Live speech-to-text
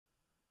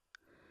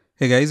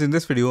Hey guys, in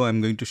this video I'm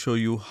going to show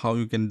you how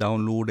you can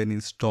download and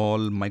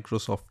install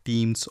Microsoft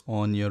Teams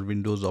on your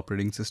Windows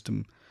operating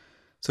system.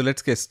 So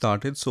let's get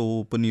started. So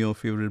open your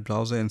favorite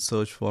browser and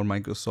search for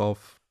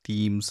Microsoft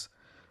Teams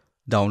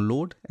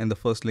download, and the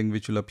first link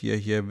which will appear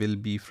here will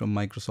be from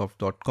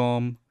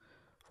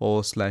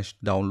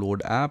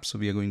microsoft.com/download app. So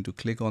we are going to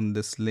click on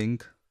this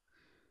link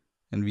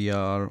and we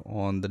are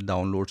on the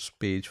downloads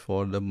page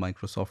for the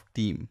Microsoft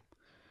Team.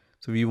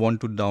 So we want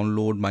to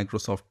download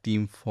Microsoft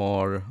Team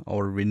for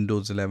our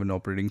Windows 11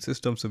 operating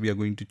system. So we are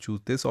going to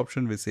choose this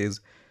option which says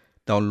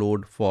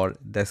download for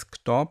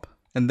desktop.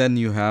 And then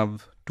you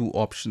have two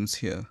options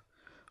here.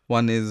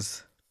 One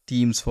is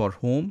Teams for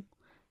home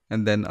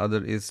and then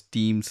other is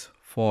Teams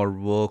for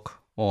work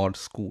or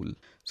school.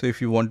 So if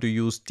you want to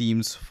use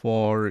Teams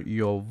for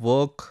your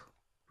work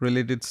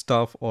related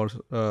stuff or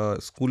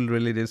school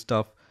related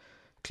stuff,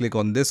 click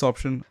on this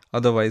option.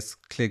 Otherwise,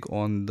 click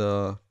on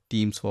the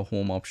Teams for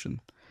home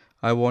option.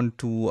 I want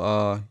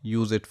to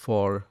use it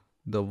for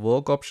the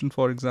work option,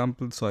 for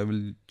example. So I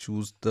will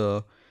choose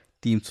the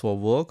Teams for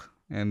work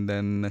and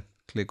then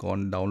click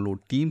on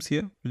download Teams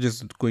here, which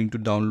is going to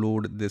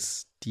download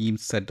this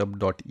Teams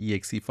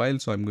setup.exe file.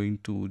 So I'm going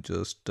to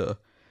just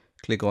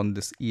click on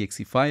this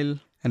exe file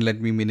and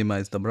let me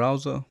minimize the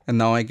browser. And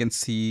now I can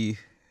see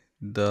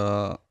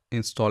the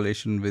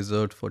installation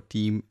wizard for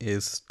Team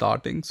is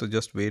starting. So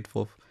just wait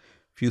for a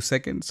few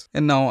seconds.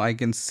 And now I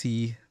can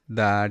see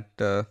that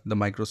the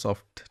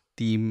Microsoft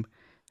Team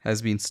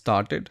has been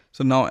started.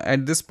 So now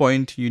at this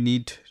point you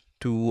need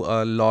to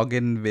log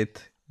in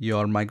with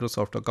your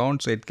Microsoft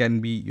account. So it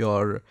can be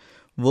your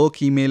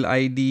work email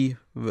ID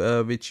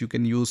which you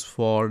can use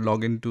for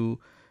login to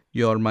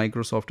your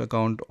Microsoft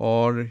account,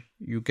 or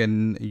you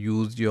can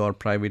use your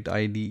private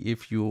ID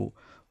if you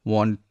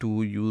want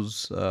to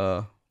use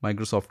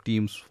Microsoft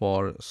Teams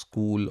for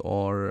school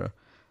or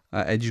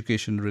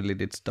education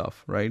related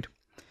stuff, right?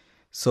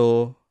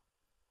 So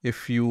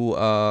if you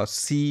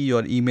see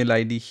your email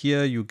ID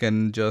here, you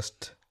can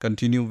just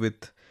continue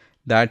with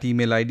that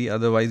email ID.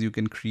 Otherwise, you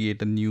can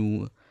create a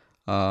new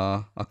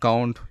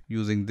account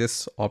using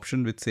this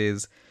option which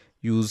says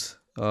use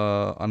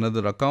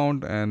another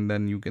account, and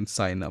then you can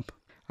sign up.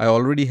 I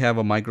already have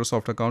a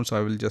Microsoft account, so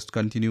I will just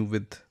continue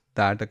with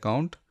that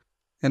account.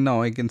 And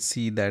now I can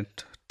see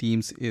that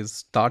Teams is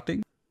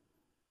starting.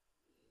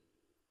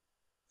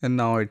 And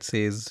now it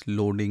says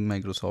loading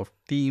Microsoft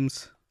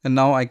Teams. And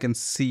now I can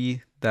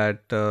see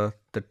that the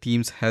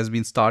Teams has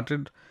been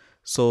started.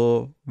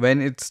 So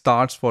when it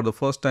starts for the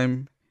first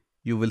time,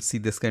 you will see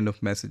this kind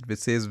of message which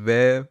says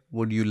where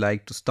would you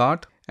like to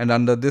start, and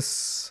under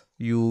this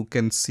you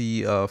can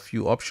see a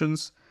few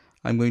options.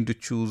 I'm going to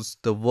choose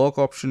the work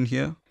option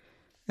here,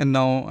 and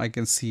now I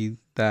can see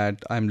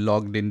that I'm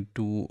logged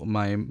into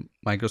my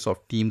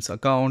Microsoft Teams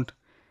account,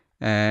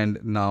 and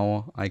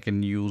now I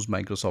can use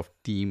Microsoft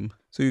Team.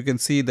 So you can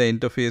see the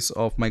interface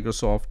of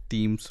Microsoft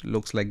Teams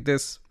looks like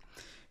this.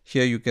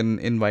 Here you can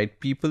invite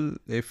people.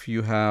 If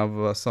you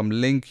have some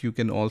link, you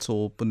can also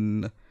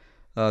open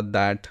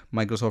that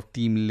Microsoft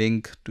Team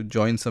link to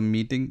join some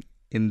meeting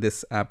in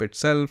this app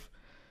itself.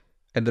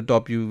 At the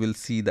top you will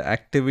see the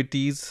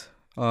activities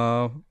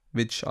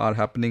which are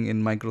happening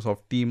in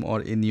Microsoft Team or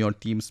in your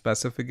team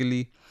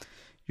specifically.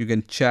 You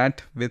can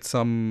chat with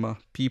some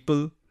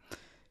people.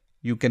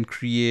 You can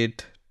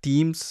create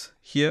teams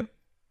here.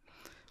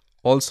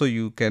 Also,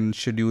 you can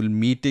schedule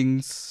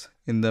meetings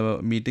in the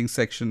meeting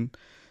section.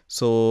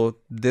 So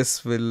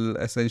this will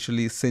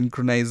essentially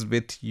synchronize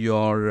with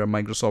your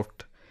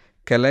Microsoft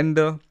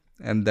calendar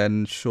and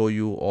then show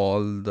you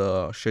all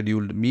the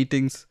scheduled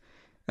meetings.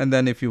 And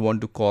then if you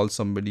want to call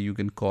somebody, you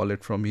can call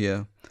it from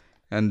here.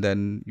 And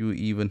then you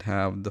even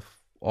have the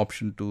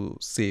option to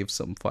save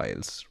some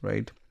files,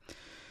 right?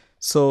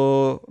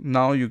 So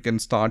now you can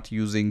start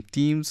using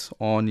Teams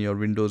on your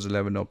Windows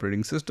 11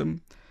 operating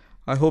system.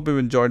 I hope you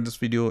enjoyed this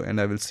video,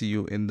 and I will see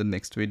you in the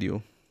next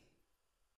video.